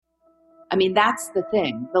I mean, that's the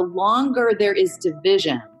thing. The longer there is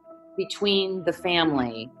division between the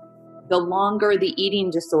family, the longer the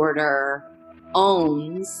eating disorder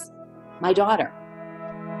owns my daughter.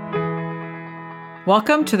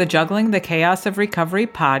 Welcome to the Juggling the Chaos of Recovery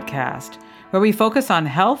podcast, where we focus on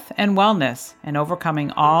health and wellness and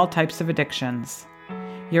overcoming all types of addictions.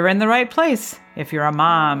 You're in the right place if you're a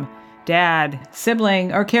mom, dad,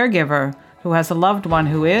 sibling, or caregiver who has a loved one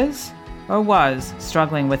who is or was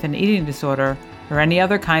struggling with an eating disorder or any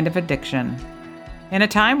other kind of addiction. In a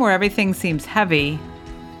time where everything seems heavy,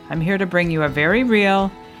 I'm here to bring you a very real,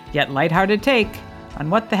 yet lighthearted take on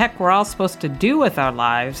what the heck we're all supposed to do with our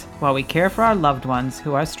lives while we care for our loved ones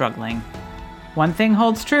who are struggling. One thing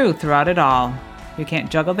holds true throughout it all. You can't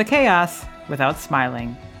juggle the chaos without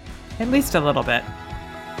smiling. At least a little bit.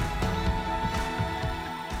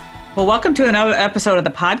 Well, welcome to another episode of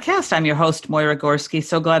the podcast. I'm your host, Moira Gorski.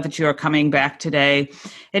 So glad that you are coming back today.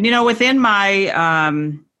 And, within my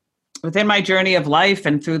journey of life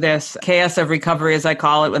and through this chaos of recovery, as I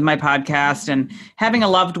call it, with my podcast, and having a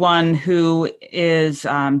loved one who is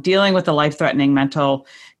dealing with a life-threatening mental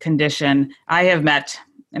condition, I have met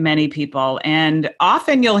many people. And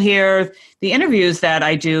often you'll hear the interviews that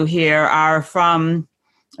I do here are from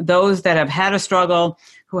those that have had a struggle,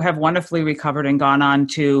 who have wonderfully recovered and gone on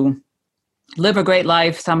to live a great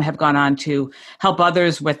life. Some have gone on to help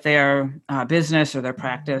others with their business or their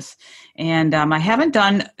practice. And I haven't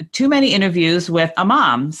done too many interviews with a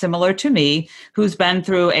mom similar to me who's been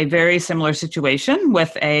through a very similar situation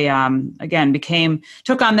with took on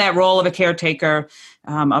that role of a caretaker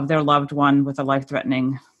of their loved one with a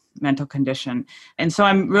life-threatening mental condition. And so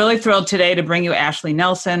I'm really thrilled today to bring you Ashley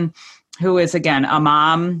Nelson, who is, again, a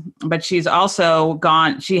mom, but we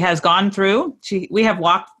have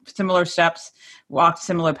walked similar steps, walked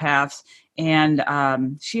similar paths, and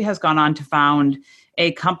she has gone on to found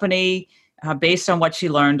a company based on what she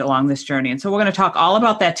learned along this journey. And so we're going to talk all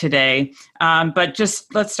about that today, but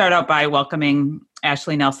just let's start out by welcoming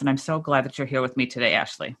Ashley Nelson. I'm so glad that you're here with me today,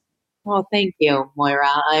 Ashley. Well, thank you,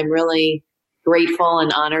 Moira. I'm really grateful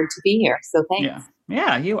and honored to be here. So thanks.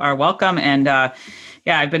 Yeah, you are welcome. And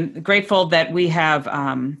I've been grateful that we have,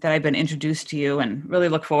 that I've been introduced to you, and really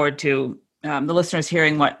look forward to the listeners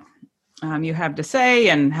hearing what you have to say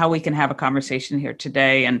and how we can have a conversation here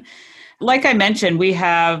today. And like I mentioned, we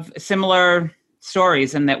have similar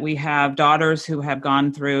stories in that we have daughters who have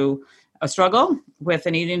gone through a struggle with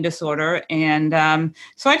an eating disorder. And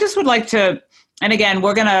so I just would like to, and again,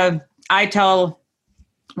 when I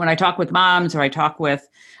talk with moms or I talk with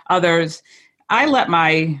others, I'm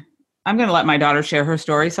going to let my daughter share her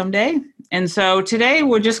story someday. And so today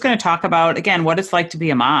we're just going to talk about, again, what it's like to be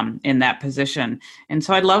a mom in that position. And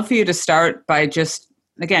so I'd love for you to start by just,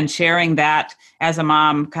 again, sharing that as a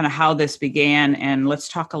mom, kind of how this began. And let's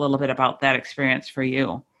talk a little bit about that experience for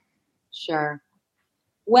you. Sure.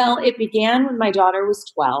 Well, it began when my daughter was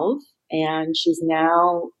 12 and she's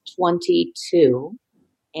now 22.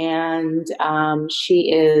 And she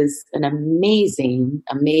is an amazing,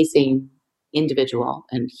 amazing individual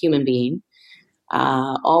and human being,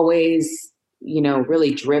 always,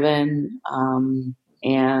 really driven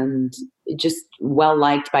and just well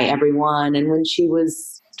liked by everyone. And when she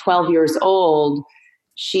was 12 years old,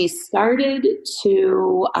 she started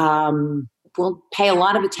to pay a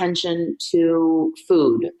lot of attention to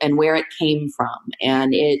food and where it came from.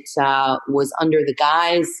 And it was under the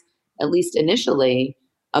guise, at least initially,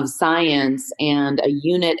 of science and a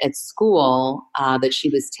unit at school that she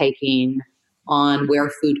was taking on where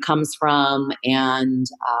food comes from and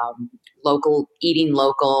eating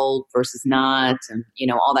local versus not, and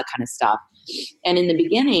all that kind of stuff. And in the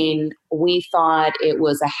beginning, we thought it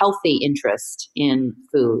was a healthy interest in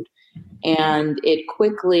food, and it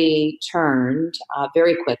quickly turned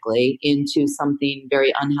very quickly into something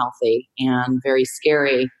very unhealthy and very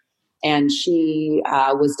scary. And she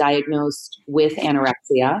was diagnosed with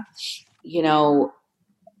anorexia.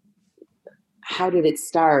 How did it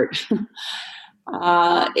start?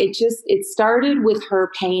 It started with her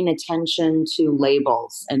paying attention to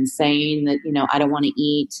labels and saying that, I don't want to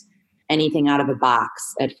eat anything out of a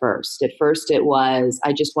box at first. At first it was,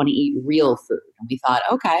 I just want to eat real food. And we thought,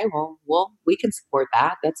 okay, well, we can support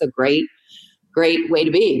that. That's a great way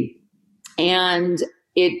to be. And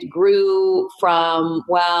it grew from,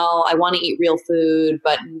 I want to eat real food,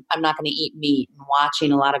 but I'm not going to eat meat, and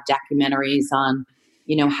watching a lot of documentaries on,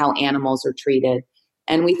 how animals are treated.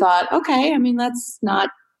 And we thought, okay, I mean, that's not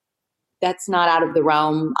out of the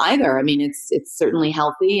realm either. I mean, it's certainly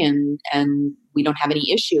healthy, and we don't have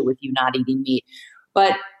any issue with you not eating meat.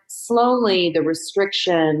 But slowly the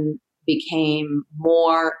restriction became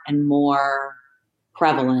more and more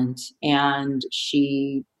prevalent, and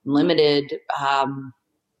she limited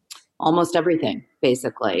almost everything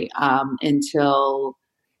basically until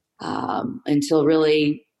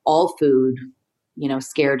really all food,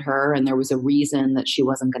 scared her, and there was a reason that she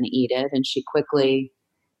wasn't going to eat it, and she quickly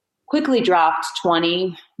dropped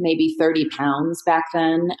 20, maybe 30 pounds back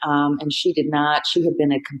then. And she had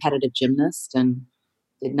been a competitive gymnast and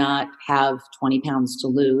did not have 20 pounds to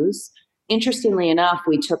lose. Interestingly enough,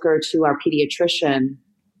 we took her to our pediatrician,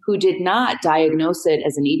 who did not diagnose it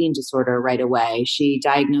as an eating disorder right away. She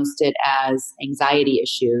diagnosed it as anxiety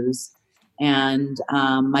issues. And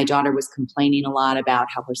my daughter was complaining a lot about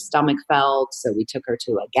how her stomach felt. So we took her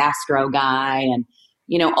to a gastro guy and,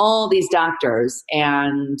 all these doctors.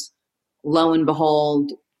 And lo and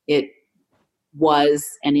behold, it was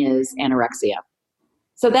and is anorexia.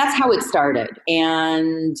 So that's how it started,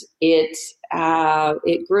 and it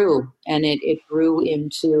grew, and it grew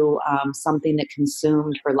into something that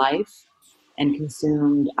consumed her life and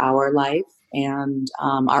consumed our life and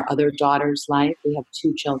our other daughter's life. We have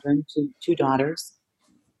two children, two daughters,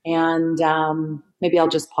 and maybe I'll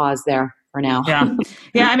just pause there for now.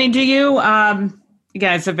 Yeah. I mean, do you? Again,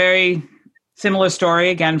 it's a very similar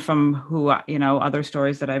story again from other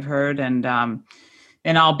stories that I've heard, and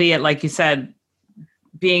albeit, like you said,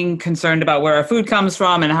 being concerned about where our food comes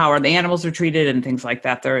from and how the animals are treated and things like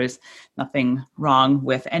that. There is nothing wrong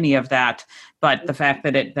with any of that, but the fact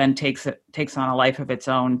that it then takes on a life of its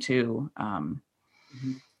own too,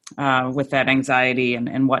 with that anxiety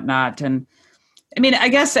and whatnot. And I mean, I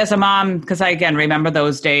guess as a mom, because I again remember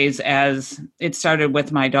those days as it started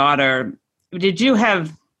with my daughter. Did you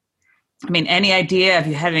have, any idea if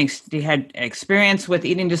you had experience with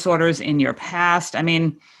eating disorders in your past? I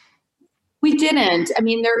mean. We didn't.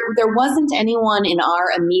 There wasn't anyone in our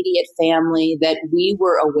immediate family that we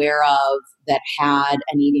were aware of that had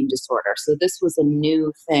an eating disorder. So this was a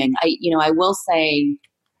new thing. I will say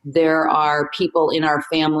there are people in our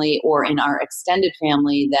family or in our extended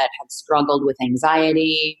family that have struggled with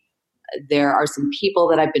anxiety. There are some people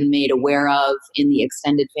that I've been made aware of in the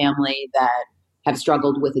extended family that have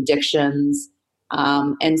struggled with addictions.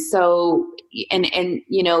 And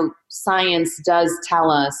science does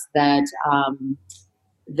tell us that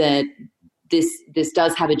that this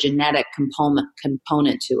does have a genetic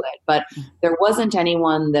component to it, but there wasn't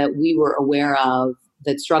anyone that we were aware of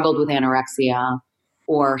that struggled with anorexia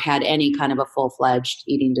or had any kind of a full-fledged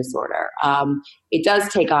eating disorder. It does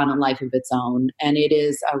take on a life of its own, and it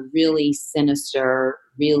is a really sinister,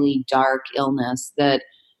 really dark illness that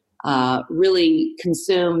really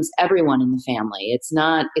consumes everyone in the family. It's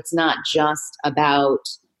not just about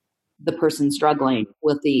the person struggling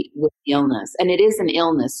with the illness, and it is an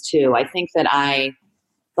illness too. I think that I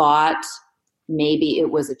thought maybe it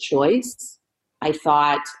was a choice. I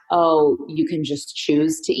thought, oh, you can just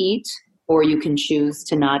choose to eat, or you can choose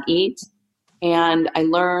to not eat, and I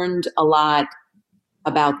learned a lot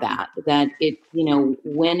about that. That it,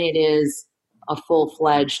 when it is a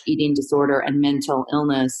full-fledged eating disorder and mental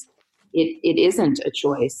illness, it isn't a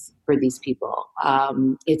choice for these people.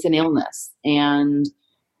 It's an illness. And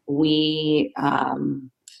we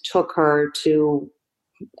took her to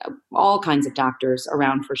all kinds of doctors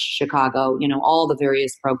around for Chicago, all the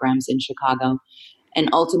various programs in Chicago. And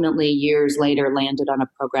ultimately, years later, landed on a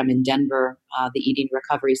program in Denver, the Eating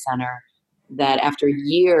Recovery Center, that after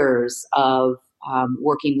years of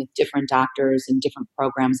working with different doctors and different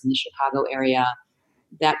programs in the Chicago area,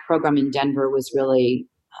 that program in Denver was really,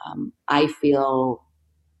 I feel,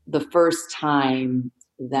 the first time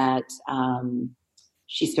that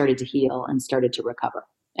she started to heal and started to recover.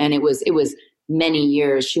 And it was many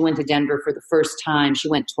years. She went to Denver for the first time. She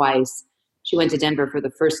went twice. She went to Denver for the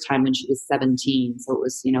first time when she was 17. So it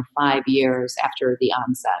was, 5 years after the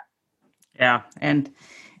onset. Yeah. And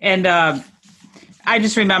I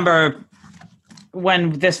just remember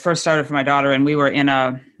when this first started for my daughter, and we were in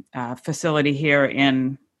a facility here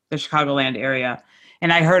in the Chicagoland area,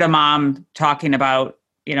 and I heard a mom talking about,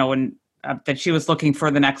 when that she was looking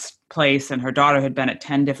for the next place, and her daughter had been at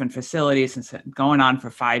 10 different facilities and going on for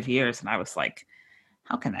 5 years. And I was like,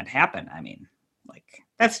 how can that happen?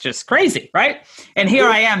 That's just crazy, right? And here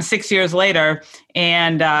I am 6 years later,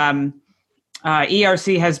 and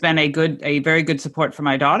ERC has been a very good support for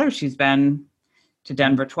my daughter. She's been to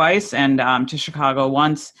Denver twice and to Chicago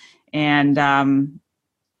once. And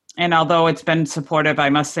although it's been supportive, I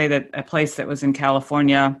must say that a place that was in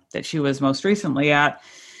California that she was most recently at,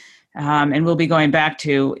 and we'll be going back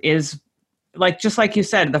to, is just like you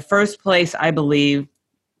said, the first place I believe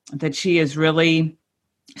that she is really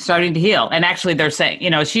starting to heal. And actually they're saying,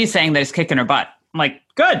 she's saying that it's kicking her butt. I'm like,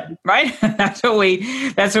 good, right? That's what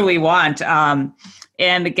we want.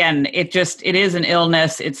 and again, it is an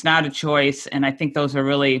illness. It's not a choice. And I think those are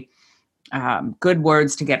really good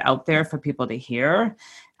words to get out there for people to hear.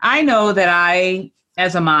 I know that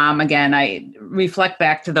as a mom, again, I reflect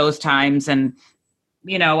back to those times, and,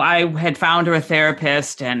 I had found her a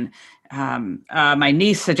therapist, and my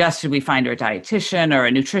niece suggested we find her a dietitian or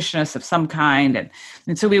a nutritionist of some kind.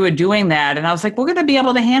 And so we were doing that, and I was like, we're going to be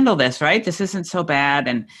able to handle this, right? This isn't so bad.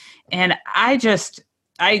 And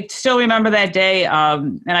I still remember that day.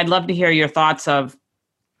 And I'd love to hear your thoughts of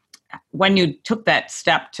when you took that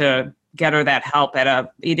step to get her that help at a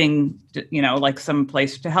eating, like some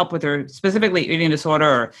place to help with her, specifically eating disorder,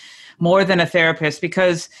 or more than a therapist,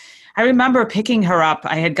 because I remember picking her up.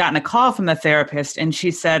 I had gotten a call from the therapist, and she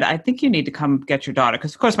said, I think you need to come get your daughter.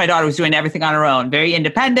 Because, of course, my daughter was doing everything on her own, very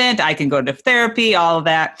independent. I can go to therapy, all of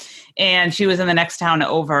that. And she was in the next town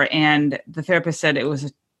over, and the therapist said it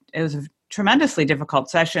was a tremendously difficult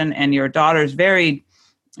session, and your daughter's very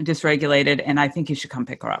dysregulated, and I think you should come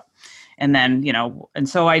pick her up. And then, and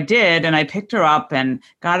so I did, and I picked her up and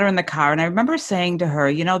got her in the car. And I remember saying to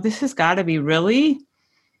her, this has got to be really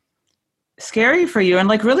scary for you and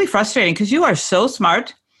like really frustrating, because you are so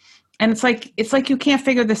smart. And it's like you can't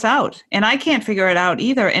figure this out. And I can't figure it out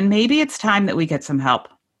either. And maybe it's time that we get some help.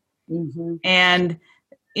 Mm-hmm. And,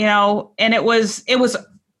 and it was,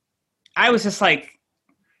 I was just like,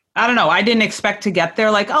 I don't know. I didn't expect to get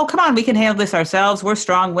there. Like, oh, come on, we can handle this ourselves. We're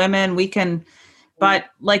strong women. We can. But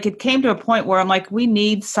like it came to a point where I'm like, we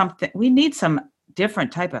need some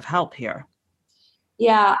different type of help here.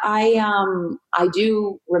 Yeah, I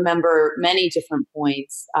do remember many different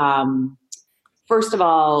points. First of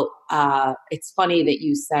all, it's funny that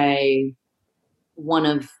you say one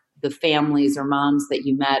of the families or moms that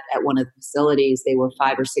you met at one of the facilities, they were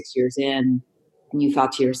 5 or 6 years in, and you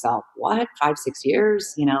thought to yourself, what, 5, 6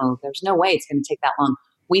 years? There's no way it's going to take that long.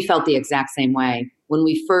 We felt the exact same way. When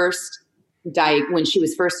she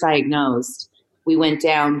was first diagnosed, we went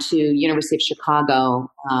down to University of Chicago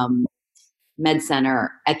Med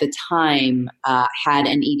Center. At the time, had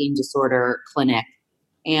an eating disorder clinic,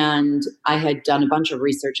 and I had done a bunch of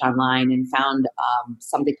research online and found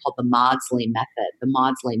something called the Maudsley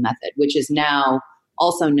method, which is now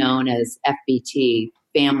also known as FBT,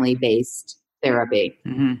 family-based therapy.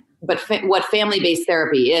 Mm-hmm. But what family-based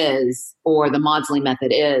therapy is, or the Maudsley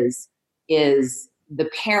method is the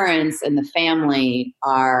parents and the family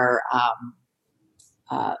are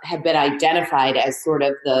have been identified as sort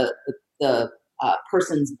of the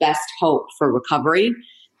person's best hope for recovery,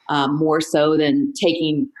 more so than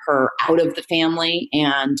taking her out of the family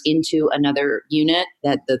and into another unit.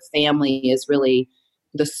 That the family is really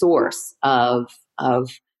the source of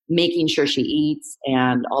making sure she eats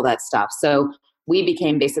and all that stuff. So we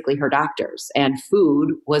became basically her doctors, and food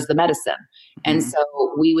was the medicine. Mm-hmm. And so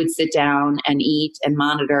we would sit down and eat and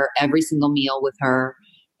monitor every single meal with her.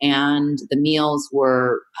 And the meals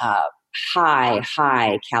were high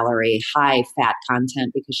calorie, high fat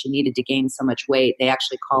content, because she needed to gain so much weight. They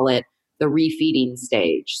actually call it the refeeding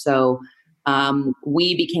stage. So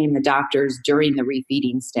we became the doctors during the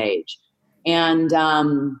refeeding stage. And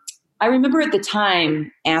I remember at the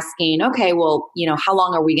time asking, okay, well, how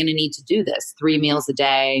long are we going to need to do this? 3 meals a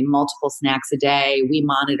day, multiple snacks a day. We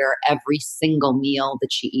monitor every single meal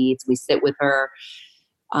that she eats. We sit with her.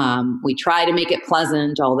 We try to make it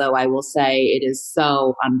pleasant, although I will say it is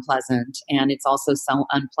so unpleasant. And it's also so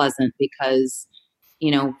unpleasant because,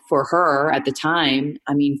 for her at the time,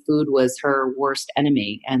 food was her worst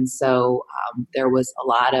enemy. And so there was a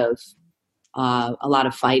lot of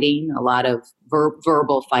fighting, a lot of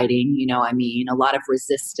verbal fighting, a lot of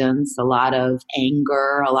resistance, a lot of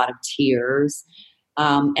anger, a lot of tears.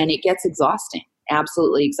 And it gets exhausting,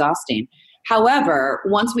 absolutely exhausting. However,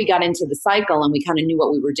 once we got into the cycle and we kind of knew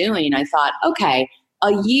what we were doing, I thought, okay,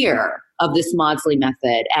 a year of this Maudsley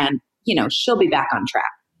method and, she'll be back on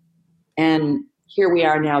track. And here we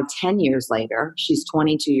are now 10 years later. She's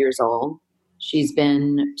 22 years old. She's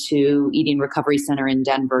been to Eating Recovery Center in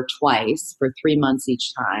Denver twice for 3 months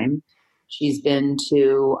each time. She's been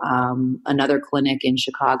to another clinic in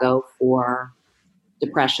Chicago for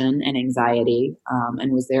depression and anxiety,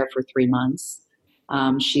 and was there for 3 months.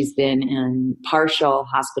 She's been in partial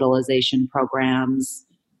hospitalization programs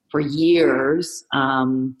for years,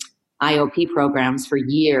 IOP programs for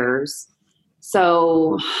years.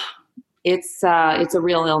 So it's a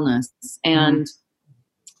real illness. And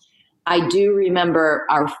I do remember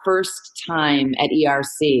our first time at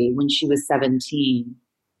ERC when she was 17.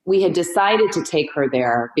 We had decided to take her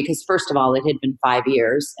there because, first of all, it had been 5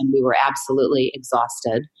 years and we were absolutely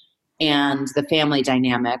exhausted. And the family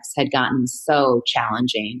dynamics had gotten so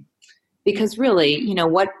challenging because really,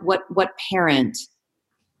 what parent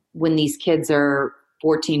when these kids are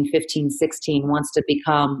 14, 15, 16, wants to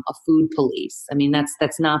become a food police. I mean,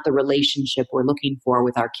 that's not the relationship we're looking for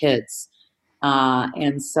with our kids.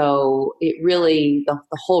 And so it really, the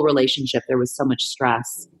whole relationship, there was so much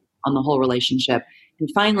stress on the whole relationship. And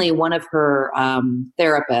finally, one of her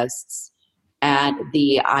therapists at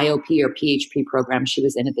the IOP or PHP program she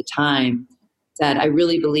was in at the time said, I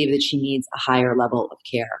really believe that she needs a higher level of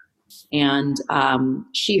care. And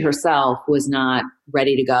she herself was not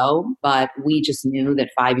ready to go, but we just knew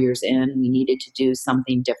that 5 years in, we needed to do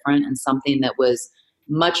something different and something that was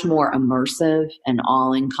much more immersive and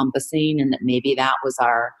all encompassing, and that maybe that was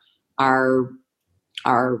our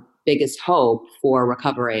our biggest hope for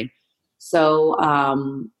recovery. So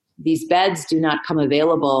these beds do not come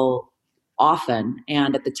available often,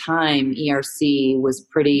 and at the time, ERC was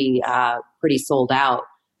pretty sold out.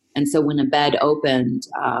 And so when a bed opened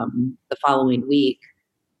the following week,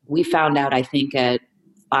 we found out, I think, at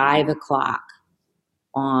 5 o'clock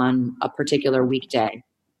on a particular weekday.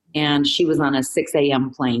 And she was on a 6 a.m.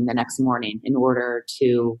 plane the next morning in order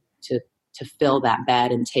to fill that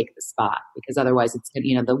bed and take the spot, because otherwise it's,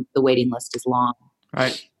 the waiting list is long.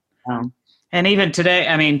 Right. And even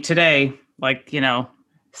today, like,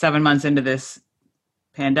 7 months into this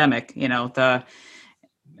pandemic, the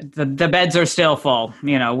beds are still full.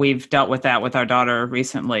 We've dealt with that with our daughter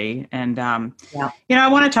recently. And, I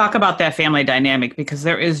want to talk about that family dynamic, because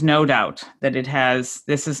there is no doubt that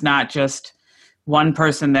this is not just one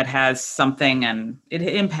person that has something, and it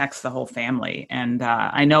impacts the whole family. And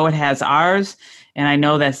I know it has ours, and I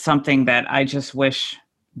know that's something that I just wish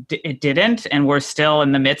it didn't. And we're still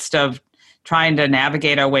in the midst of trying to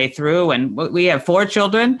navigate our way through. And we have 4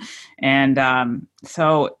 children. And and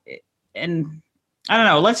I don't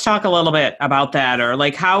know, let's talk a little bit about that, or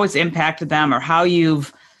like how it's impacted them, or we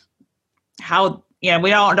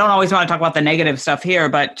don't always want to talk about the negative stuff here,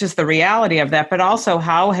 but just the reality of that. But also,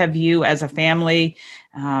 how have you as a family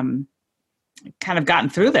kind of gotten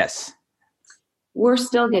through this? We're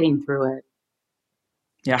still getting through it.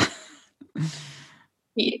 Yeah.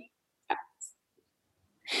 Yes.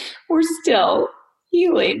 We're still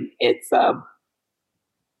healing. It's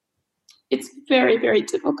very, very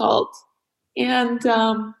difficult. And,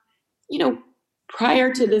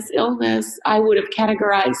 prior to this illness, I would have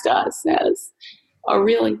categorized us as a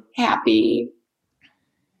really happy,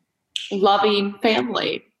 loving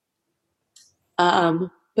family.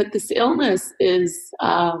 But this illness is,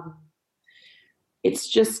 it's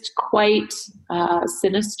just quite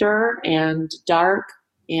sinister and dark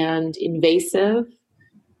and invasive.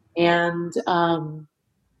 And,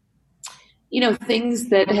 things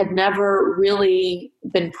that had never really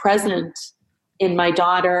been present in my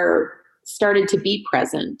daughter started to be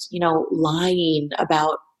present, lying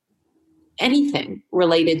about anything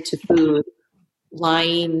related to food,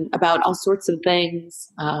 lying about all sorts of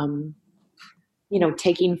things,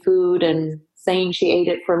 taking food and saying she ate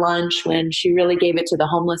it for lunch when she really gave it to the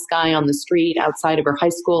homeless guy on the street outside of her high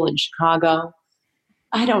school in Chicago.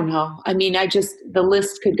 I don't know. I mean, the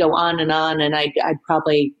list could go on, and I'd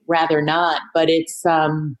probably rather not, but it's,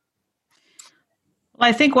 Well,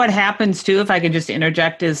 I think what happens too, if I could just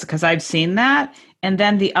interject, is because I've seen that, and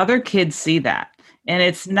then the other kids see that, and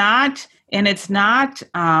it's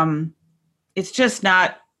just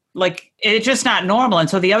not normal. And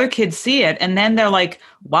so the other kids see it, and then they're like,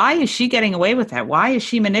 why is she getting away with that? Why is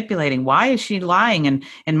she manipulating? Why is she lying?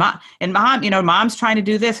 And mom, mom's trying to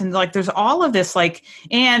do this. And like, there's all of this,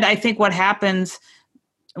 and I think what happens,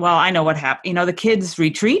 well, I know what happened, the kids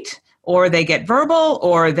retreat, or they get verbal,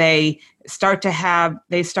 or I've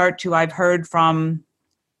heard from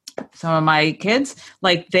some of my kids,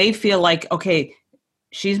 like they feel like, okay,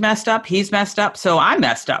 she's messed up, he's messed up, so I'm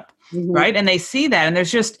messed up. Mm-hmm. Right. And they see that, and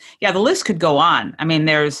there's just, the list could go on. I mean,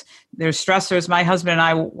 there's stressors. My husband and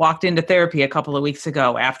I walked into therapy a couple of weeks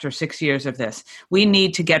ago after 6 years of this. We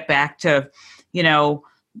need to get back to,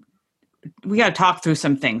 we got to talk through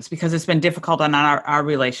some things, because it's been difficult on our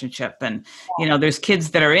relationship. And, there's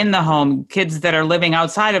kids that are in the home, kids that are living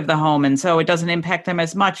outside of the home. And so it doesn't impact them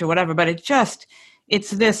as much or whatever, but it's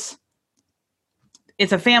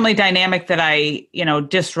a family dynamic that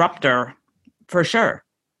disruptor for sure.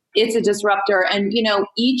 It's a disruptor. And,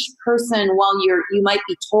 each person, while you might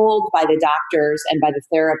be told by the doctors and by the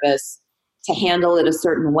therapists to handle it a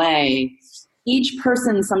certain way, each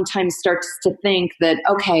person sometimes starts to think that,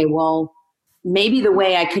 okay, well, maybe the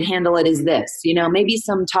way I could handle it is this, maybe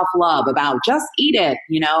some tough love about just eat it,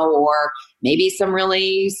 or maybe some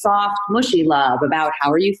really soft, mushy love about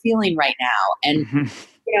how are you feeling right now? And,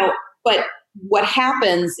 but what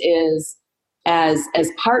happens is, as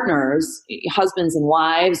partners, husbands and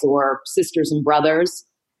wives, or sisters and brothers,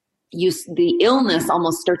 the illness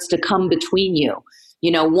almost starts to come between you.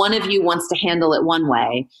 One of you wants to handle it one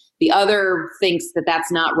way, the other thinks that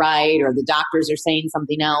that's not right, or the doctors are saying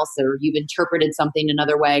something else, or you've interpreted something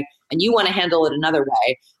another way, and you want to handle it another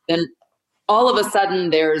way. Then all of a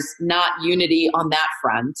sudden there's not unity on that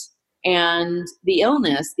front. And the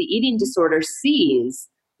illness, the eating disorder, sees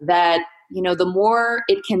that, the more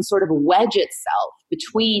it can sort of wedge itself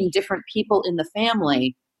between different people in the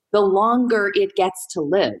family, the longer it gets to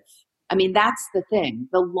live. I mean, that's the thing.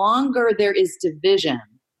 The longer there is division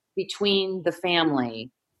between the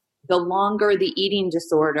family, the longer the eating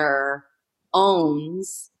disorder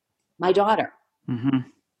owns my daughter. Mm-hmm.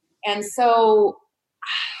 And so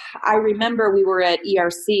I remember we were at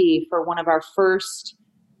ERC for one of our first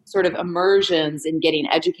sort of immersions in getting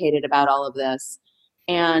educated about all of this.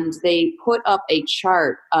 And they put up a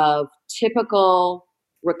chart of typical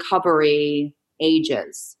recovery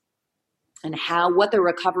ages and what the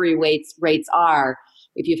recovery rates are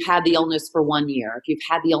if you've had the illness for 1 year, if you've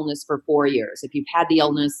had the illness for 4 years, if you've had the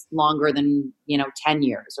illness longer than 10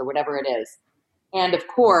 years or whatever it is. And of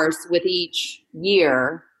course, with each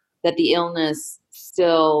year that the illness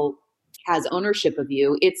still has ownership of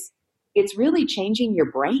you, it's really changing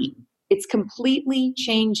your brain. It's completely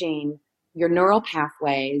changing your neural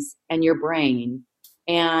pathways and your brain.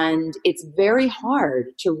 And it's very hard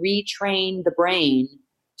to retrain the brain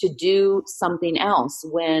to do something else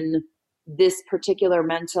when this particular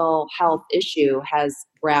mental health issue has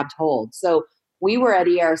grabbed hold. So we were at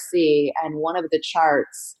ERC, and one of the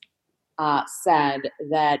charts said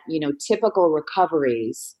that, typical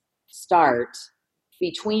recoveries start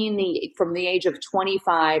from the age of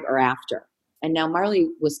 25 or after. And now Marley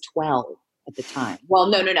was 12 at the time. Well,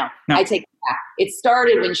 no. I take it back. It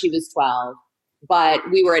started when she was 12, but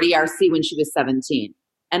we were at ERC when she was 17.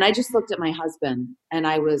 And I just looked at my husband and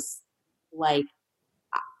I was like,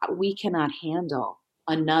 we cannot handle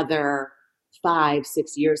another 5-6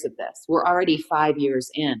 years of this. We're already 5 years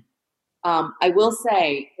in. I will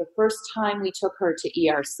say the first time we took her to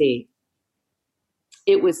ERC,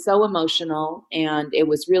 it was so emotional and it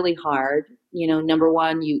was really hard. Number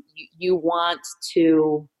one, you want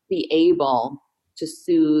to be able to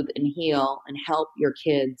soothe and heal and help your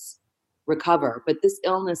kids recover. But this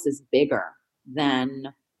illness is bigger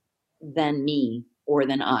than me or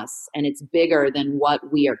than us. And it's bigger than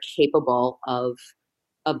what we are capable of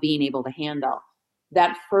being able to handle.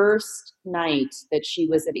 That first night that she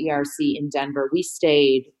was at ERC in Denver, we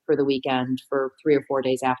stayed for the weekend for 3 or 4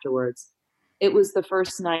 days afterwards. It was the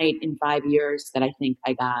first night in 5 years that I think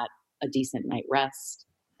I got a decent night rest.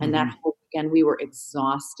 And that whole weekend we were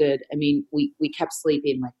exhausted. I mean, we kept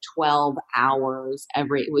sleeping like 12 hours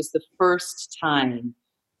it was the first time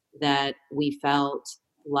that we felt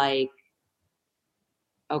like,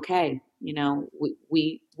 okay,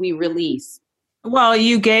 we release. Well,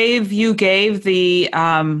 you gave the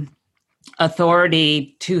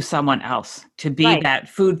authority to someone else to be right. That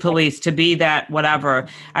food police, to be that whatever.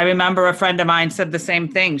 I remember a friend of mine said the same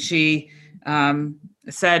thing. She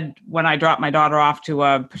said when I dropped my daughter off to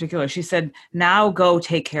a particular, she said, now go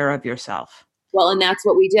take care of yourself. Well, and that's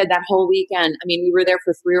what we did that whole weekend. I mean, we were there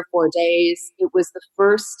for 3 or 4 days. It was the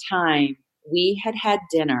first time we had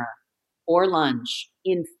dinner or lunch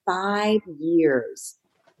in 5 years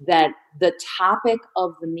that the topic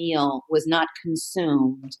of the meal was not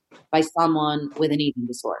consumed by someone with an eating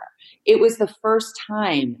disorder. It was the first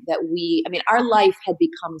time that our life had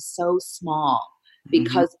become so small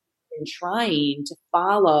because we've been trying to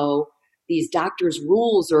follow these doctors'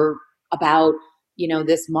 rules or about,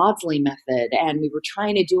 this Maudsley method. And we were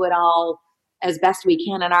trying to do it all as best we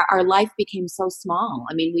can. And our life became so small.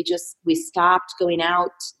 I mean, we stopped going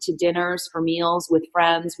out to dinners for meals with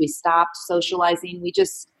friends. We stopped socializing.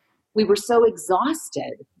 We were so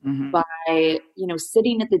exhausted by,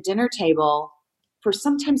 sitting at the dinner table for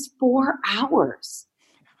sometimes 4 hours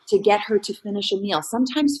to get her to finish a meal.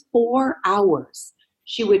 Sometimes 4 hours.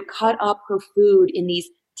 She would cut up her food in these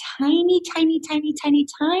tiny, tiny, tiny, tiny,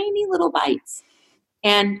 tiny little bites.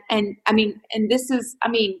 And this is,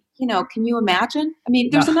 can you imagine? I mean,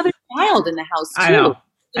 there's another child in the house too.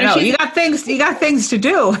 I know. You got things to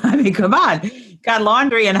do. I mean, come on. You got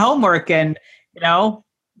laundry and homework and,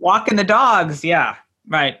 walking the dogs. Yeah.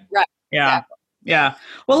 Right. Right. Yeah. Exactly. Yeah.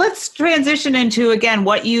 Well, let's transition into, again,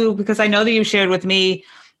 because I know that you shared with me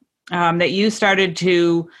that you started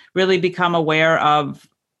to really become aware of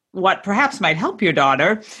what perhaps might help your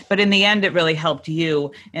daughter, but in the end, it really helped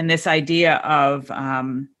you in this idea of,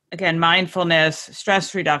 again, mindfulness,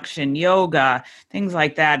 stress reduction, yoga, things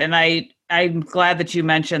like that. And I'm glad that you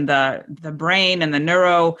mentioned the brain and the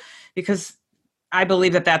neuro, because I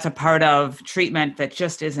believe that that's a part of treatment that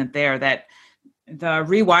just isn't there, that the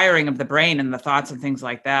rewiring of the brain and the thoughts and things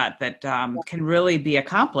like that, can really be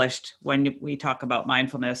accomplished when we talk about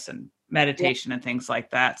mindfulness and Yeah. meditation and things like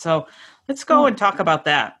that. So let's go Yeah. and talk about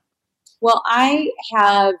that. Well, I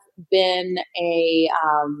have been a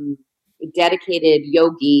dedicated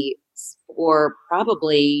yogi for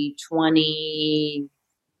probably 20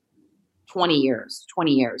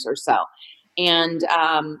 years or so. And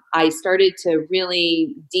I started to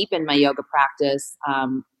really deepen my yoga practice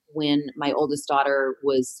when my oldest daughter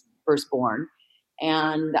was first born.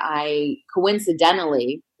 And I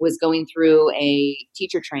coincidentally was going through a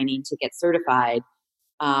teacher training to get certified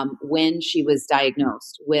when she was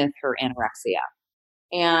diagnosed with her anorexia.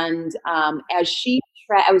 And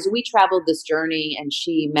as we traveled this journey, and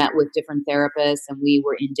she met with different therapists, and we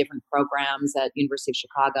were in different programs at University of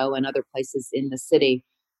Chicago and other places in the city,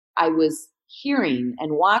 I was hearing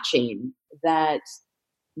and watching that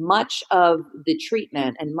much of the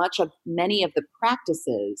treatment and many of the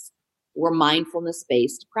practices were mindfulness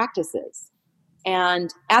based practices.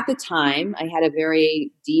 And at the time, I had a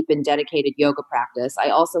very deep and dedicated yoga practice. I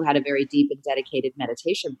also had a very deep and dedicated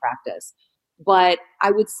meditation practice. But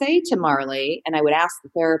I would say to Marley, and I would ask the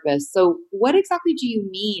therapist, so what exactly do you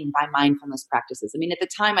mean by mindfulness practices? I mean, at the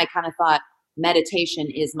time, I kind of thought meditation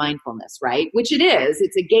is mindfulness, right? Which it is,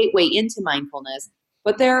 it's a gateway into mindfulness.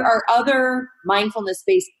 But there are other mindfulness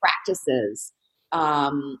based practices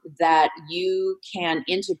that you can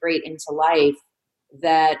integrate into life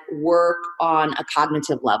that work on a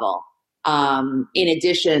cognitive level in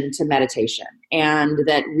addition to meditation, and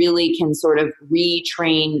that really can sort of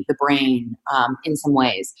retrain the brain in some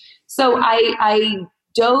ways. So I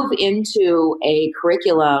dove into a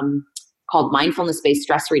curriculum called mindfulness-based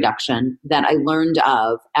stress reduction that I learned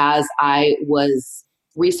of as I was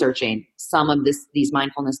researching some of these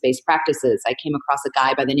mindfulness-based practices. I came across a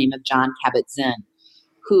guy by the name of Jon Kabat-Zinn,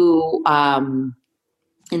 who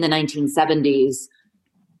in the 1970s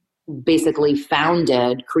basically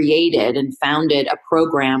created and founded a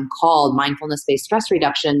program called mindfulness-based stress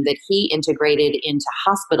reduction that he integrated into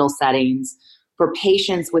hospital settings for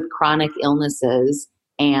patients with chronic illnesses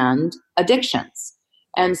and addictions.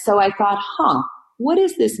 And so I thought, what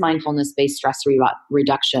is this mindfulness-based stress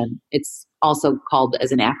reduction? It's also called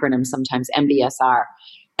as an acronym sometimes MBSR.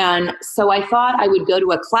 And so I thought I would go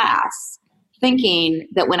to a class thinking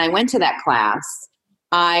that when I went to that class,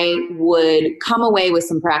 I would come away with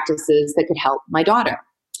some practices that could help my daughter.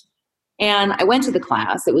 And I went to the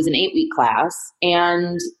class. It was an 8-week class.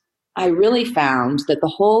 And I really found that the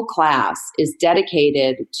whole class is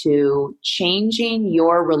dedicated to changing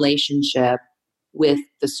your relationship with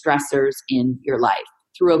the stressors in your life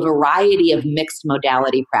through a variety of mixed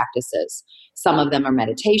modality practices. Some of them are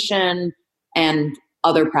meditation and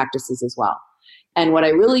other practices as well. And what I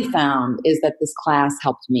really found is that this class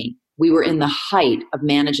helped me. We were in the height of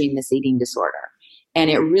managing this eating disorder. And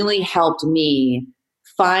it really helped me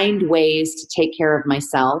find ways to take care of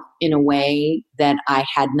myself in a way that I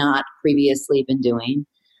had not previously been doing.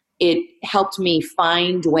 It helped me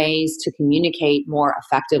find ways to communicate more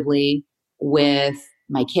effectively with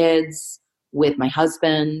my kids, with my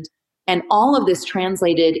husband. And all of this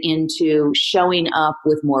translated into showing up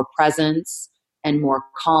with more presence and more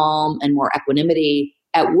calm and more equanimity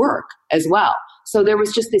at work as well. So there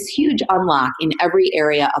was just this huge unlock in every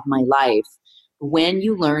area of my life when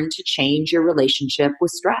you learn to change your relationship with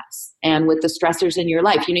stress and with the stressors in your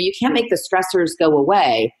life. You can't make the stressors go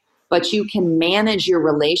away, but you can manage your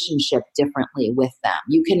relationship differently with them.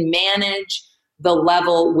 You can manage the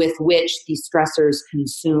level with which these stressors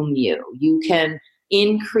consume you. You can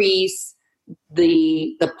increase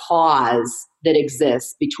the pause that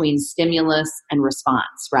exists between stimulus and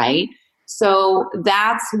response, right? So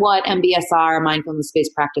that's what MBSR,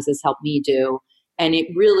 mindfulness-based practices, helped me do. And it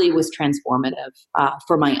really was transformative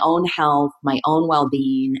for my own health, my own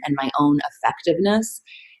well-being, and my own effectiveness.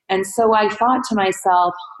 And so I thought to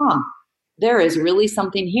myself, there is really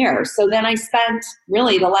something here. So then I spent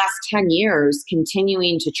really the last 10 years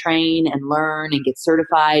continuing to train and learn and get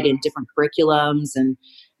certified in different curriculums and,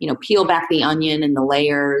 peel back the onion and the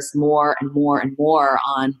layers more and more and more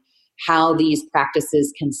on how these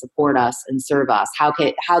practices can support us and serve us, how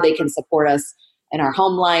they can support us in our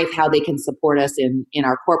home life, how they can support us in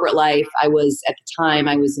our corporate life. At the time,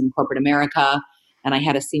 I was in corporate America, and I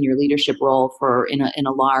had a senior leadership role in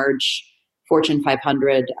a large Fortune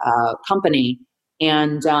 500 company.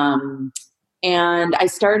 And I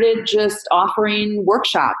started just offering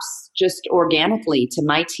workshops just organically to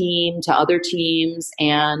my team, to other teams,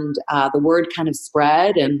 and the word kind of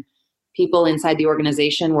spread. And people inside the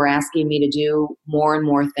organization were asking me to do more and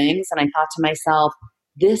more things. And I thought to myself,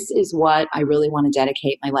 this is what I really want to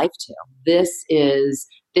dedicate my life to. This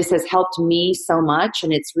has helped me so much,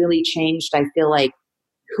 and it's really changed, I feel like,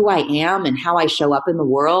 who I am and how I show up in the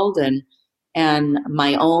world, and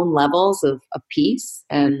my own levels of peace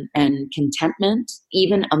and contentment,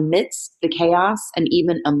 even amidst the chaos and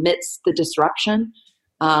even amidst the disruption,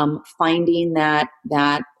 finding that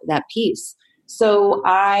peace. So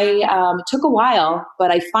I took a while, but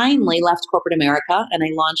I finally left corporate America and I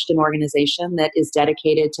launched an organization that is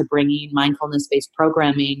dedicated to bringing mindfulness-based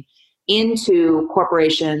programming into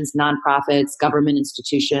corporations, nonprofits, government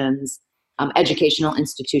institutions, educational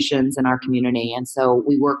institutions in our community. And so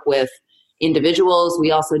we work with individuals. We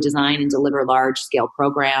also design and deliver large-scale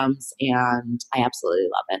programs, and I absolutely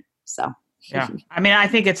love it. So, yeah, I mean, I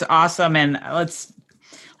think it's awesome, and let's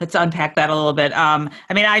unpack that a little bit. I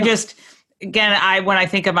mean, when I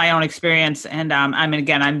think of my own experience, and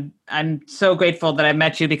I'm so grateful that I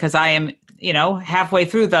met you, because I am, halfway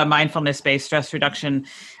through the mindfulness-based stress reduction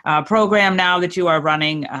program now that you are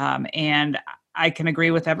running, and I can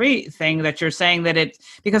agree with everything that you're saying,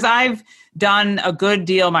 because I've done a good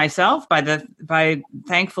deal myself by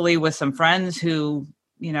thankfully with some friends who,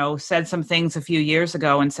 said some things a few years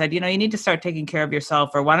ago and said, you need to start taking care of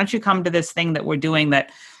yourself, or why don't you come to this thing that we're doing, that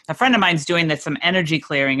a friend of mine's doing, that's some energy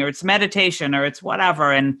clearing, or it's meditation, or it's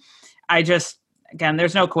whatever. And I just, again,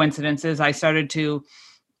 there's no coincidences. I started to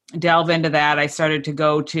delve into that. I started to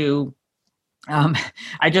go to,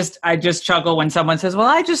 I just chuckle when someone says, well,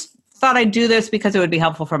 I just thought I'd do this because it would be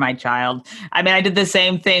helpful for my child. I mean, I did the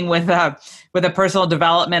same thing with a personal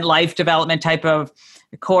development, life development type of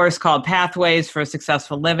course called Pathways for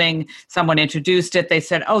Successful Living. Someone introduced it. They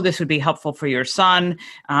said, oh, this would be helpful for your son.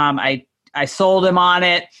 I sold him on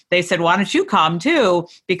it. They said, why don't you come too?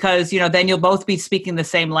 Because, then you'll both be speaking the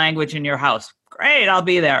same language in your house. Great, I'll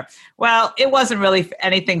be there. Well, it wasn't really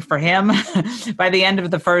anything for him. By the end of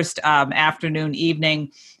the first afternoon,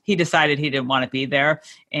 evening, he decided he didn't want to be there.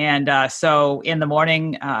 And so in the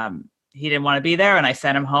morning, he didn't want to be there. And I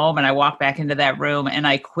sent him home, and I walked back into that room, and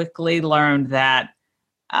I quickly learned that,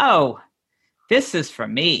 oh, this is for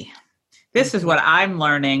me. This is what I'm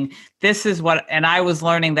learning. And I was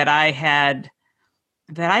learning that I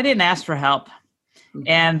didn't ask for help,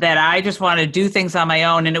 and that I just wanted to do things on my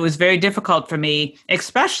own. And it was very difficult for me,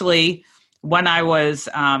 especially when I was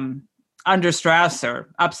under stress or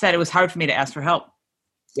upset. It was hard for me to ask for help.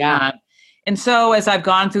 Yeah. And so as I've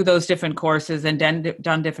gone through those different courses and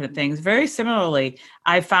done different things, very similarly,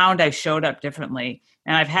 I found I showed up differently.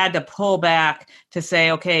 And I've had to pull back to say,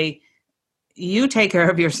 okay, you take care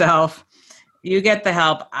of yourself. You get the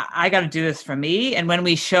help. I got to do this for me. And when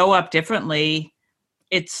we show up differently,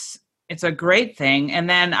 it's a great thing. And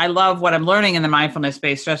then I love what I'm learning in the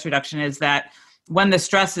mindfulness-based stress reduction is that when the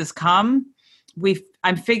stresses come,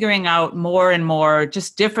 I'm figuring out more and more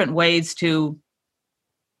just different ways to,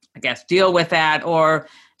 I guess, deal with that, or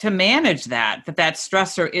to manage that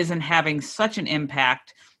stressor isn't having such an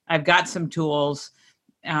impact. I've got some tools,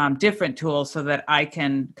 different tools, so that I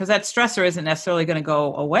can, because that stressor isn't necessarily going to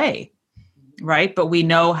go away, right? But we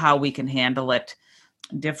know how we can handle it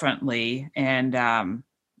differently. And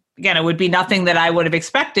again, it would be nothing that I would have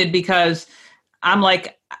expected, because I'm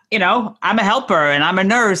like, I'm a helper and I'm a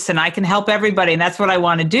nurse and I can help everybody, and that's what I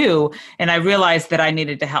want to do. And I realized that I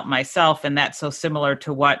needed to help myself. And that's so similar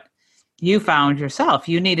to what you found yourself.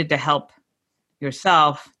 You needed to help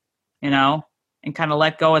yourself, and kind of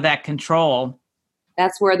let go of that control.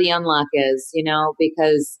 That's where the unlock is,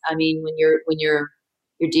 because I mean, when you're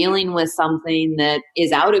dealing with something that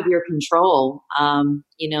is out of your control,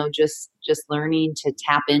 just learning to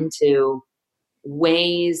tap into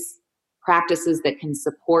practices that can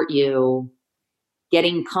support you,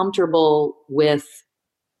 getting comfortable with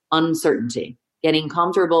uncertainty, getting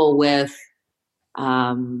comfortable with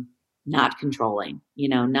not controlling,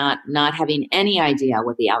 not having any idea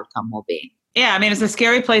what the outcome will be. Yeah, I mean, it's a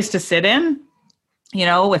scary place to sit in.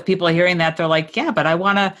 If people are hearing that, they're like, yeah, but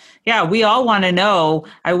we all want to know.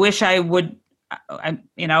 I wish I would,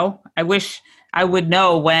 I wish I would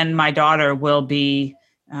know when my daughter will be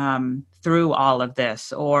through all of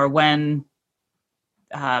this, or when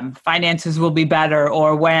finances will be better,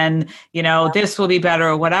 or when, this will be better,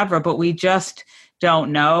 or whatever, but we just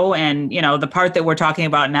don't know. And, the part that we're talking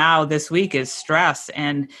about now this week is stress.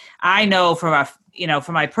 And I know from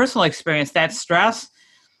my personal experience, that stress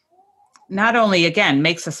not only, again,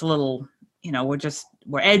 makes us a little,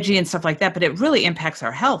 we're edgy and stuff like that, but it really impacts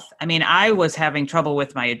our health. I mean, I was having trouble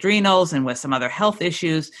with my adrenals and with some other health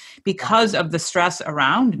issues because of the stress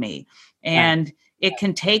around me. And it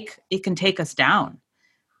can take us down.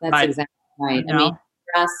 That's but exactly right. you I mean, know,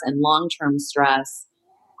 stress and long-term stress,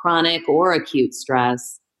 chronic or acute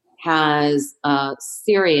stress, has a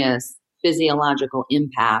serious physiological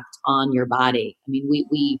impact on your body. I mean,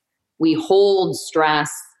 we hold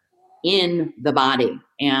stress in the body,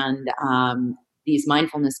 and these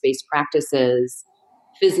mindfulness-based practices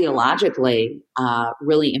physiologically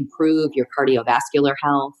really improve your cardiovascular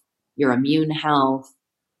health, your immune health.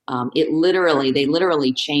 They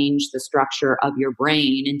literally change the structure of your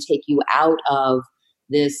brain and take you out of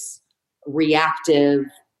this reactive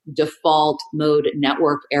default mode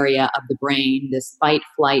network area of the brain, this fight,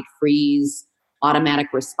 flight, freeze, automatic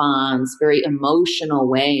response, very emotional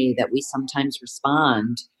way that we sometimes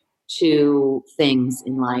respond to things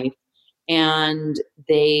in life. And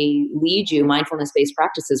they lead you, mindfulness based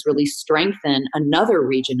practices really strengthen another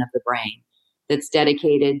region of the brain that's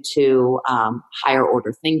dedicated to higher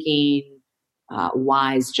order thinking,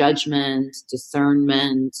 wise judgment,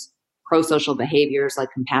 discernment, pro-social behaviors like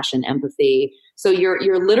compassion, empathy. So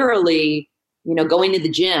you're literally, going to the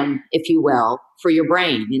gym, if you will, for your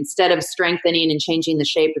brain. Instead of strengthening and changing the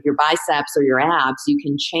shape of your biceps or your abs, you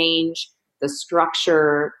can change the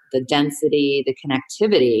structure, the density, the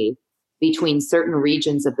connectivity between certain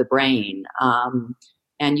regions of the brain.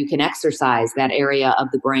 And you can exercise that area of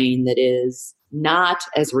the brain that is not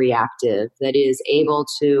as reactive, that is able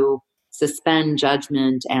to suspend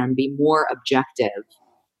judgment and be more objective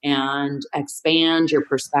and expand your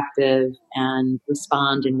perspective and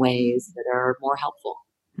respond in ways that are more helpful,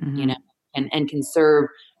 you mhm, know, and can serve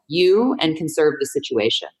you and can serve the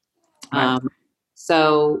situation. right. Um,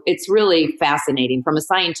 so it's really fascinating from a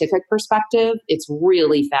scientific perspective. It's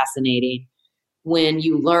really fascinating when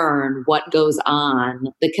you learn what goes on,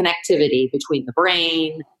 the connectivity between the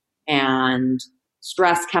brain and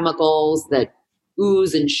stress chemicals that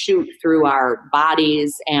ooze and shoot through our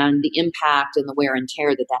bodies, and the impact and the wear and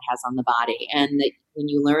tear that that has on the body. And that when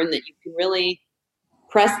you learn that you can really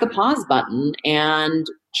press the pause button and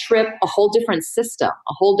trip a whole different system,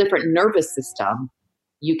 a whole different nervous system,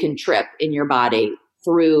 you can trip in your body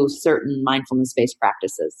through certain mindfulness based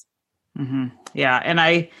practices. Yeah, and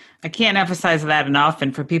I can't emphasize that enough.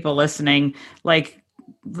 And for people listening, like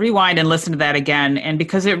rewind and listen to that again. And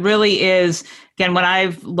because it really is, again, when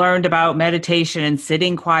I've learned about meditation and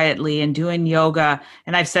sitting quietly and doing yoga,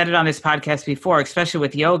 and I've said it on this podcast before, especially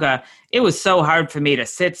with yoga, it was so hard for me to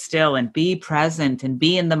sit still and be present and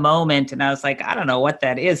be in the moment. And I was like, I don't know what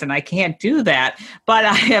that is, and I can't do that. But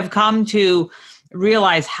I have come to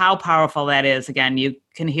realize how powerful that is. Again, you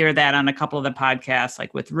can hear that on a couple of the podcasts,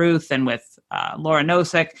 like with Ruth and with Laura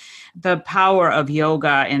Nosek, the power of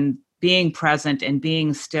yoga and being present and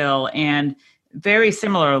being still. And very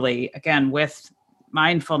similarly, again, with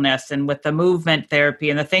mindfulness and with the movement therapy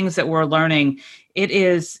and the things that we're learning, it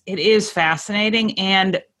is fascinating.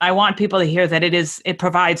 And I want people to hear that it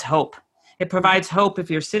provides hope. It provides hope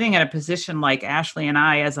if you're sitting in a position like Ashley and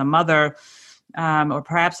I as a mother, or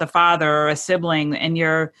perhaps a father or a sibling, and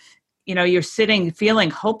you're sitting feeling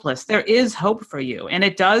hopeless. There is hope for you, and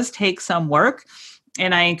it does take some work.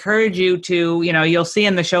 And I encourage you to, you'll see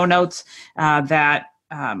in the show notes that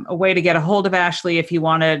a way to get a hold of Ashley if you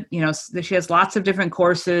want to, she has lots of different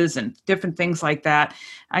courses and different things like that.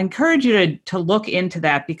 I encourage you to look into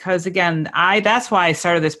that, because again, that's why I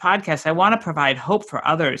started this podcast. I want to provide hope for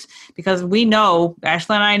others, because we know,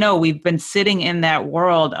 Ashley and I know, we've been sitting in that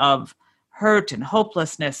world of hurt and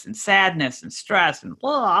hopelessness and sadness and stress and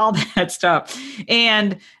all that stuff.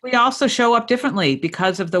 And we also show up differently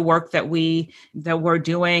because of the work that we're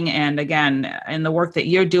doing. And again, and the work that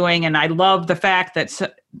you're doing. And I love the fact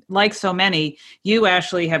that like so many, you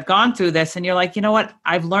actually have gone through this and you're like, you know what,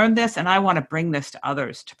 I've learned this and I want to bring this to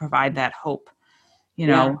others to provide that hope,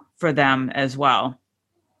 Yeah. for them as well.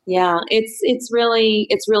 Yeah, it's really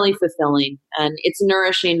fulfilling, and it's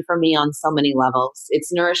nourishing for me on so many levels.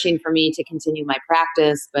 It's nourishing for me to continue my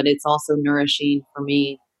practice, but it's also nourishing for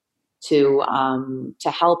me to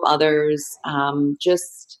help others,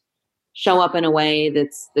 just show up in a way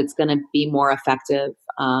that's going to be more effective,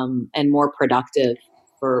 and more productive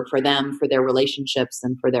for them, for their relationships,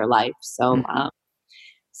 and for their life. So Mhm.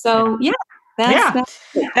 so yeah, that's Yeah,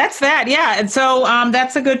 that. that's that. Yeah. And so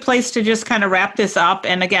that's a good place to just kind of wrap this up.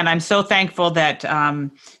 And again, I'm so thankful that,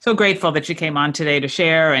 so grateful that you came on today to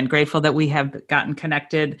share, and grateful that we have gotten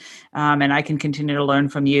connected. And I can continue to learn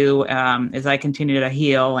from you as I continue to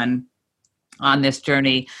heal and on this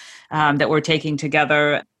journey that we're taking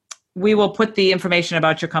together. We will put the information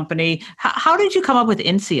about your company. How did you come up with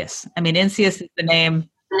Insius? I mean, Insius is the name.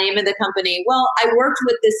 the name of the company. Well, I worked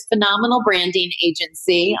with this phenomenal branding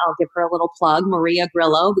agency. I'll give her a little plug, Maria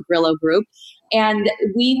Grillo, the Grillo Group. And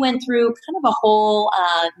we went through kind of a whole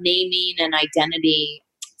naming and identity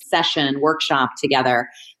workshop together.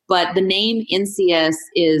 But the name INSEUS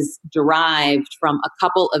is derived from a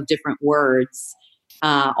couple of different words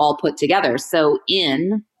all put together. So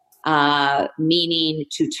meaning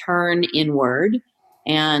to turn inward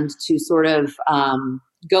and to sort of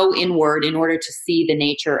go inward in order to see the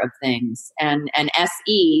nature of things. And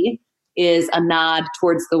SE is a nod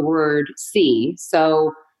towards the word see.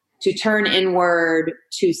 So to turn inward,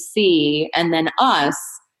 to see, and then us,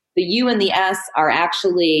 the U and the S are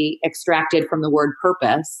actually extracted from the word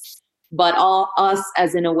purpose, but all us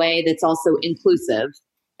as in a way that's also inclusive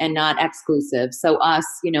and not exclusive. So us,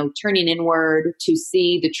 turning inward to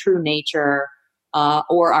see the true nature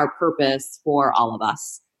or our purpose for all of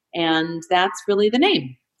us. And that's really the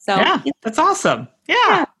name. So yeah, that's awesome.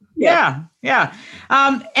 Yeah.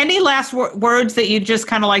 Any last words that you'd just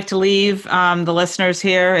kind of like to leave the listeners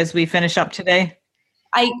here as we finish up today?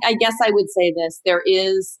 I guess I would say this. There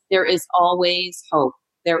is always hope.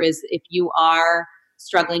 There is, if you are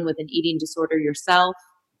struggling with an eating disorder yourself,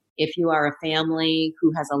 if you are a family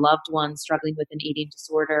who has a loved one struggling with an eating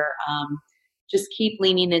disorder, just keep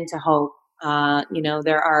leaning into hope.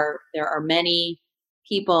 There are many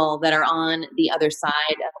people that are on the other side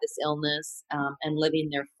of this illness and living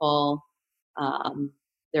their full and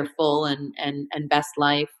best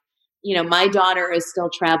life. My daughter is still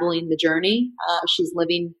traveling the journey. She's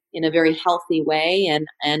living in a very healthy way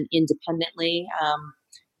and independently,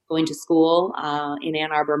 going to school in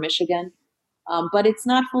Ann Arbor, Michigan. But it's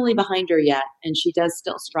not fully behind her yet, and she does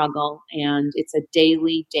still struggle, and it's a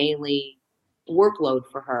daily workload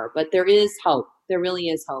for her. But there is hope. There really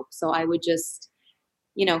is hope. So I would just,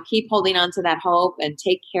 keep holding on to that hope and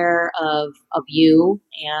take care of you.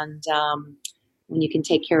 And when you can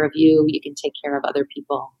take care of you, you can take care of other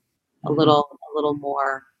people a little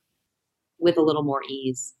more, with a little more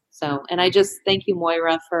ease. So, and I just thank you,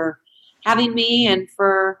 Moira, for having me and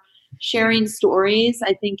for sharing stories.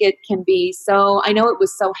 I think it can be I know it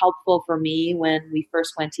was so helpful for me when we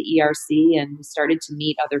first went to ERC and we started to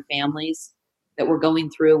meet other families that were going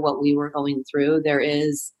through what we were going through. There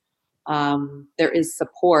is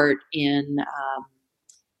support in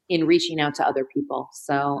reaching out to other people.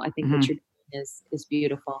 So I think what you're doing is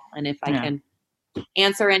beautiful. And if I can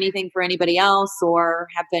answer anything for anybody else, or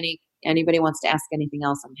have anybody wants to ask anything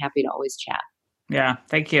else, I'm happy to always chat. Yeah,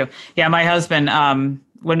 thank you. Yeah, my husband,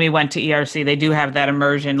 when we went to ERC, they do have that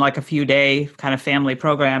immersion, like a few day kind of family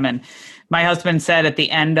program. And my husband said at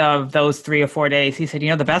the end of those 3 or 4 days, he said,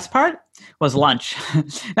 the best part was lunch,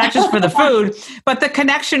 not just for the food, but the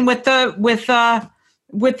connection with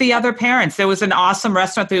the other parents. There was an awesome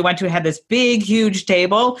restaurant that we went to. It had this big, huge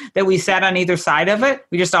table that we sat on either side of it.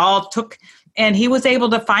 We just all took, and he was able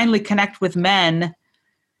to finally connect with men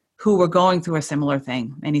who were going through a similar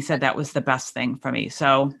thing. And he said that was the best thing for me.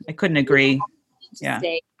 So I couldn't agree. Yeah.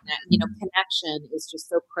 Connection is just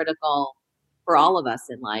so critical for all of us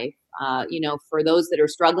in life. For those that are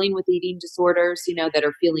struggling with eating disorders, that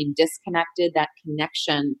are feeling disconnected, that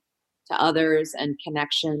connection to others and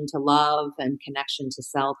connection to love and connection to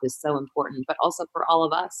self is so important, but also for all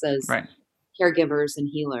of us as caregivers and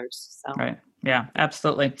healers. So. Right. Yeah,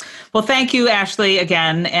 absolutely. Well, thank you, Ashley,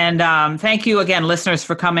 again. And thank you again, listeners,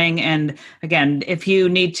 for coming. And again, if you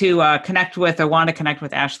need to connect with or want to connect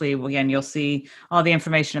with Ashley, again, you'll see all the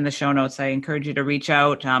information in the show notes. I encourage you to reach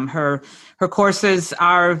out. Her courses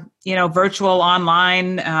are, virtual,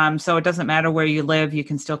 online. So it doesn't matter where you live, you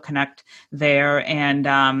can still connect there.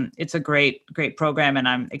 And it's a great program. And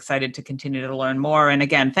I'm excited to continue to learn more. And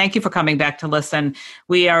again, thank you for coming back to listen.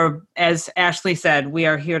 We are, as Ashley said, we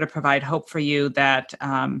are here to provide hope for you that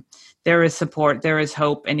there is support, there is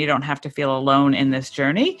hope, and you don't have to feel alone in this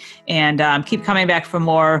journey. And keep coming back for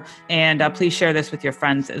more. And please share this with your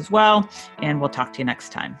friends as well. And we'll talk to you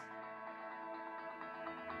next time.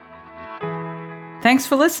 Thanks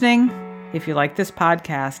for listening. If you like this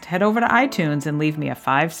podcast, head over to iTunes and leave me a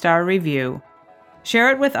 5-star review.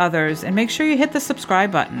 Share it with others and make sure you hit the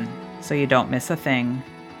subscribe button so you don't miss a thing.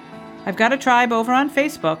 I've got a tribe over on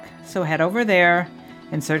Facebook, so head over there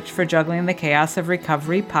and search for Juggling the Chaos of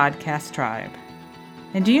Recovery Podcast Tribe.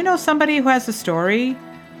 And do you know somebody who has a story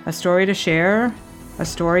to share, a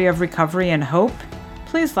story of recovery and hope?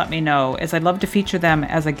 Please let me know, as I'd love to feature them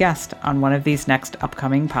as a guest on one of these next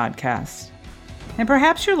upcoming podcasts. And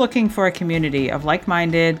perhaps you're looking for a community of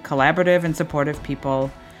like-minded, collaborative, and supportive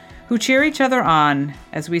people who cheer each other on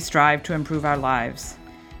as we strive to improve our lives.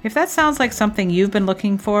 If that sounds like something you've been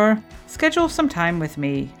looking for, schedule some time with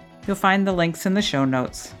me. You'll find the links in the show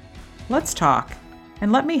notes. Let's talk,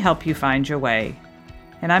 and let me help you find your way.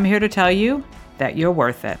 And I'm here to tell you that you're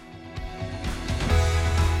worth it.